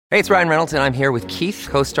Hey, it's Ryan Reynolds, and I'm here with Keith,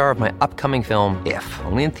 co-star of my upcoming film, If,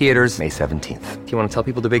 only in theaters May 17th. Do you want to tell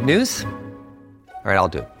people the big news? All right, I'll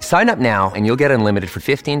do it. Sign up now and you'll get unlimited for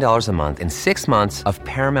 $15 a month and 6 months of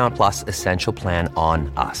Paramount Plus Essential Plan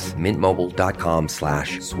on us.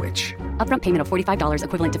 MintMobile.com/switch. Upfront payment of $45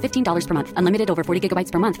 equivalent to $15 per month. Unlimited over 40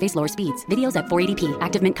 gigabytes per month. Face lower speeds. Videos at 480p.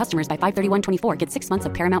 Active Mint customers by 531.24 get 6 months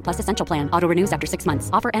of Paramount Plus Essential Plan. Auto renews after 6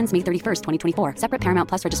 months. Offer ends May 31st, 2024. Separate Paramount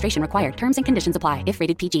Plus registration required. Terms and conditions apply if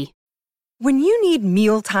rated PG. When you need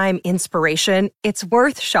mealtime inspiration, it's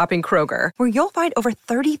worth shopping Kroger, where you'll find over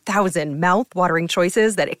 30,000 mouth-watering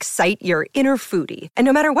choices that excite your inner foodie. And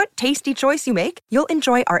no matter what tasty choice you make, you'll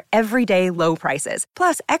enjoy our everyday low prices,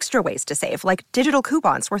 plus extra ways to save, like digital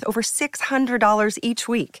coupons worth over $600 each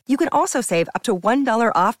week. You can also save up to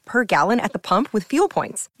 $1 off per gallon at the pump with fuel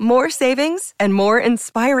points. More savings and more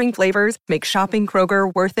inspiring flavors make shopping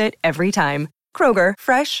Kroger worth it every time. Kroger,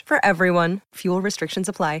 fresh for everyone. Fuel restrictions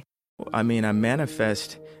apply. I mean, I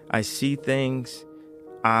manifest, I see things.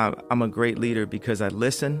 I'm a great leader because I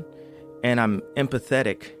listen and I'm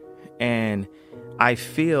empathetic and I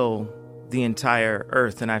feel the entire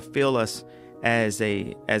earth and I feel us as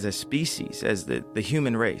a species, as the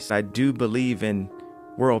human race. I do believe in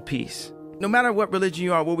world peace. No matter what religion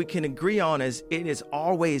you are, what we can agree on is it is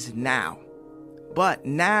always now. But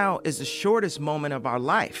now is the shortest moment of our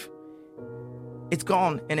life. It's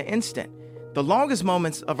gone in an instant. The longest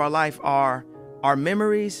moments of our life are our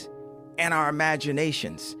memories and our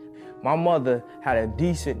imaginations. My mother had a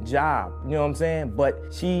decent job, you know what I'm saying? But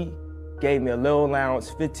she gave me a little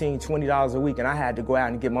allowance, $15, $20 a week, and I had to go out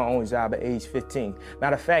and get my own job at age 15.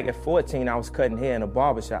 Matter of fact, at 14, I was cutting hair in a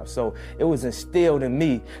barbershop. So it was instilled in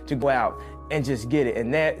me to go out and just get it.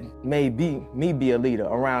 And that made me be a leader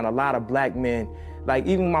around a lot of black men. Like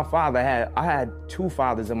even my father, I had two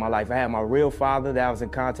fathers in my life. I had my real father that I was in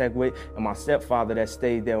contact with and my stepfather that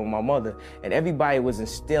stayed there with my mother. And everybody was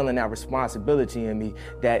instilling that responsibility in me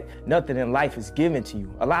that nothing in life is given to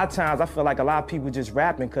you. A lot of times I feel like a lot of people just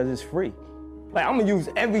rapping because it's free. Like I'm gonna use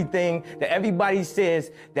everything that everybody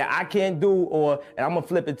says that I can't do and I'm gonna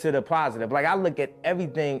flip it to the positive. Like I look at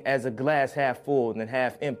everything as a glass half full and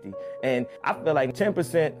half empty. And I feel like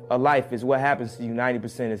 10% of life is what happens to you,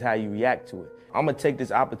 90% is how you react to it. I'm gonna take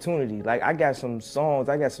this opportunity. Like I got some songs,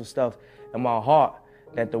 I got some stuff in my heart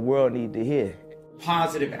that the world need to hear.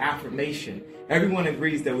 Positive affirmation. Everyone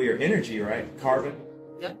agrees that we are energy, right? Carbon.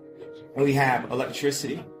 Yeah. And we have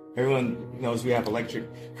electricity. Everyone knows we have electric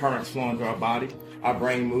currents flowing through our body. Our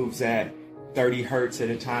brain moves at 30 hertz at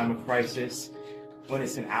a time of crisis. When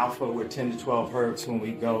it's in alpha, we're 10 to 12 hertz. When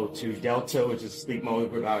we go to delta, which is sleep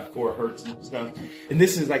mode, we're about 4 hertz and stuff. And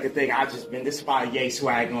this is like a thing this is by Ye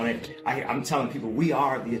swag on it. I'm telling people we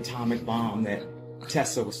are the atomic bomb that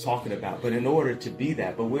Tesla was talking about. But in order to be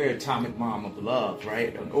that, we're an atomic bomb of love,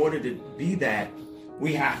 right? In order to be that,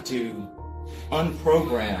 we have to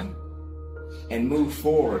unprogram and move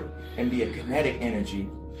forward and be a kinetic energy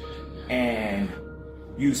and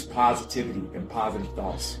use positivity and positive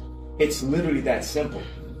thoughts. It's literally that simple.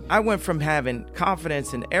 I went from having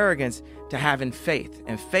confidence and arrogance to having faith.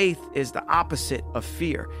 And faith is the opposite of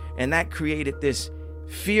fear. And that created this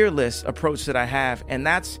fearless approach that I have. And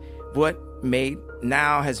that's what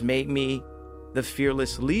has made me the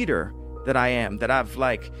fearless leader that I am, that I've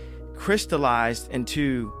crystallized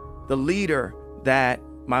into the leader that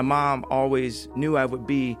my mom always knew I would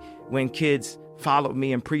be when kids followed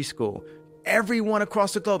me in preschool. Everyone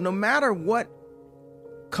across the globe, no matter what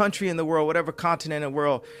country in the world, whatever continent in the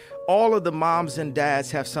world, all of the moms and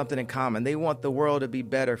dads have something in common. They want the world to be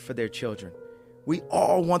better for their children. We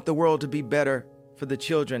all want the world to be better for the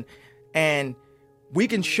children. And we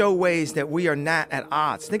can show ways that we are not at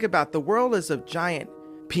odds. Think about the world is a giant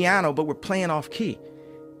piano, but we're playing off key.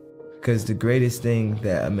 Because the greatest thing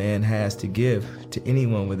that a man has to give to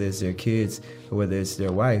anyone, whether it's their kids or whether it's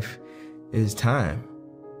their wife, is time.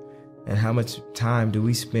 And how much time do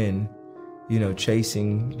we spend,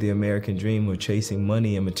 chasing the American dream or chasing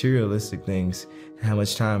money and materialistic things? How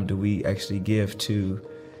much time do we actually give to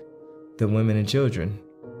the women and children?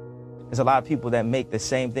 There's a lot of people that make the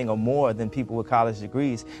same thing or more than people with college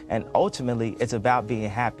degrees. And ultimately, it's about being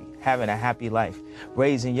happy, having a happy life,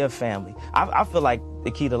 raising your family. I feel like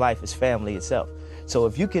the key to life is family itself. So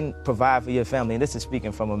if you can provide for your family, and this is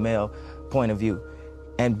speaking from a male point of view,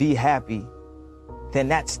 and be happy, then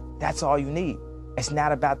that's all you need. It's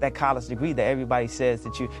not about that college degree that everybody says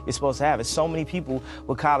that you're supposed to have. There's so many people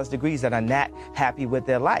with college degrees that are not happy with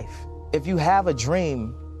their life. If you have a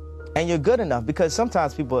dream and you're good enough, because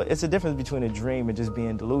sometimes it's a difference between a dream and just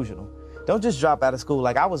being delusional. Don't just drop out of school.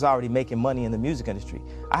 Like I was already making money in the music industry.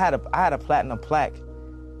 I had a platinum plaque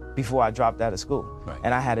before I dropped out of school. Right.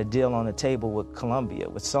 And I had a deal on the table with Columbia,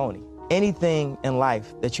 with Sony. Anything in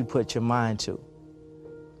life that you put your mind to,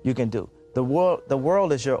 you can do. The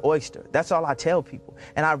world is your oyster. That's all I tell people.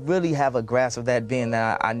 And I really have a grasp of that, being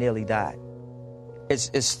that I nearly died. It's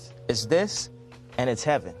this, and it's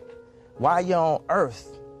heaven. While you're on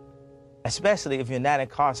earth, especially if you're not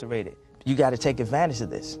incarcerated, you got to take advantage of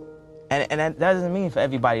this. And that doesn't mean for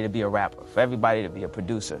everybody to be a rapper, for everybody to be a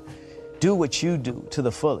producer. Do what you do to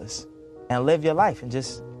the fullest and live your life and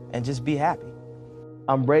just be happy.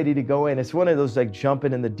 I'm ready to go in. It's one of those like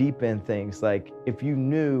jumping in the deep end things. Like if you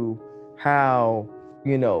knew how,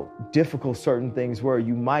 difficult certain things were,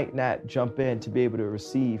 you might not jump in to be able to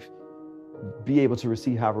receive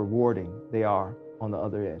how rewarding they are on the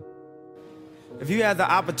other end. If you had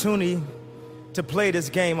the opportunity to play this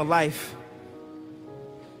game of life,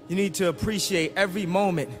 you need to appreciate every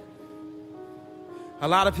moment. A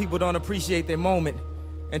lot of people don't appreciate their moment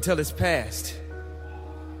until it's past.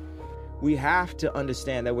 We have to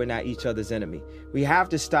understand that we're not each other's enemy. We have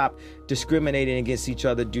to stop discriminating against each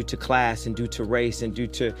other due to class and due to race and due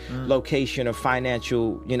to location or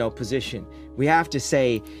financial, position. We have to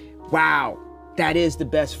say, wow, that is the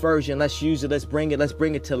best version. Let's use it. Let's bring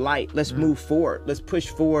it to light. Let's move forward. Let's push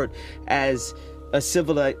forward as a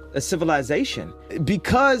civilization.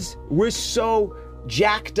 Because we're so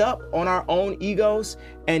jacked up on our own egos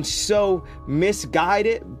and so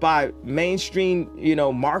misguided by mainstream,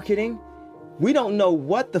 marketing, we don't know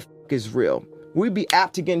what the is real. We'd be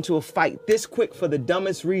apt to get into a fight this quick for the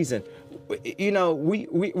dumbest reason.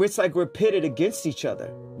 It's like we're pitted against each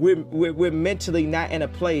other. We're mentally not in a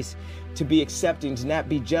place to be accepting, to not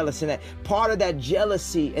be jealous, and that part of that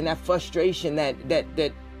jealousy and that frustration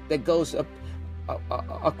that goes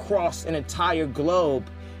across an entire globe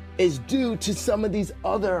is due to some of these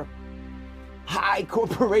other high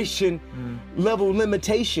corporation level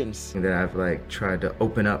limitations. That I've tried to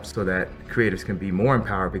open up so that creatives can be more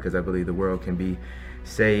empowered, because I believe the world can be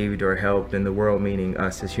saved or helped, and the world meaning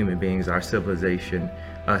us as human beings, our civilization,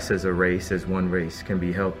 us as a race, as one race, can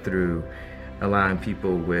be helped through allowing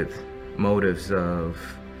people with more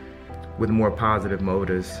positive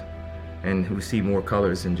motives and who see more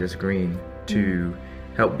colors than just green to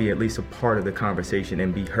help be at least a part of the conversation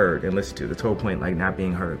and be heard and listened to. The whole point, not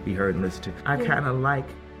being heard, be heard and listened to. I kind of like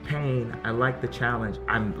pain. I like the challenge.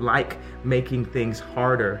 I like making things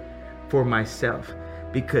harder for myself,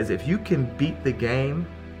 because if you can beat the game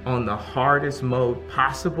on the hardest mode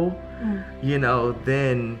possible,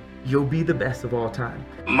 then you'll be the best of all time.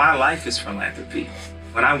 My life is philanthropy.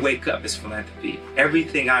 When I wake up, it's philanthropy.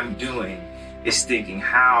 Everything I'm doing is thinking,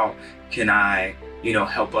 how can I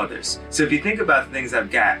help others? So if you think about the things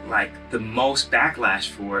I've got the most backlash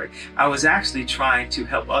for it, I was actually trying to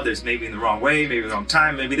help others, maybe in the wrong way, maybe the wrong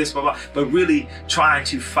time, maybe this, blah, blah, but really trying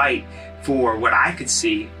to fight for what I could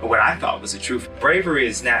see or what I thought was the truth. Bravery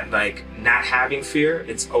is not not having fear,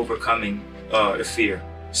 it's overcoming the fear.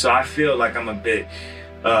 So I feel like I'm a bit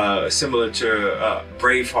similar to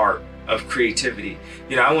Braveheart of creativity.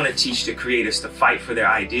 I want to teach the creatives to fight for their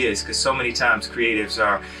ideas, because so many times creatives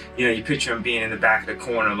are, you picture them being in the back of the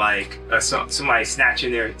corner, somebody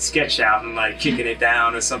snatching their sketch out and kicking it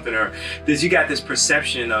down or something, or you got this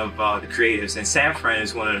perception of the creatives. And San Fran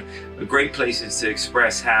is one of the great places to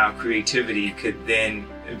express how creativity could then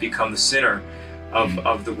become the center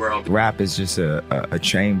of the world. Rap is just a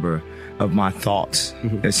chamber of my thoughts.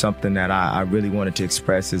 It's something that I really wanted to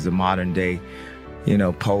express as a modern day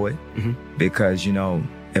poet, because,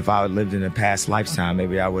 if I had lived in a past lifetime,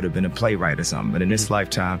 maybe I would have been a playwright or something. But in this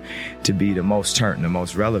lifetime, to be the most turnt, the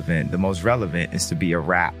most relevant is to be a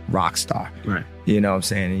rock star. Right. You know what I'm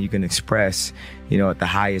saying? And you can express, at the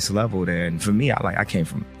highest level there. And for me, I came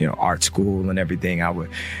from, art school and everything. I would,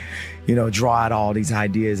 draw out all these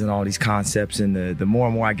ideas and all these concepts. And the more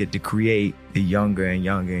and more I get to create, the younger and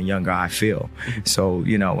younger and younger I feel. So,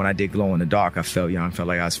 when I did Glow in the Dark, I felt young. I felt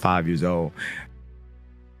like I was 5 years old.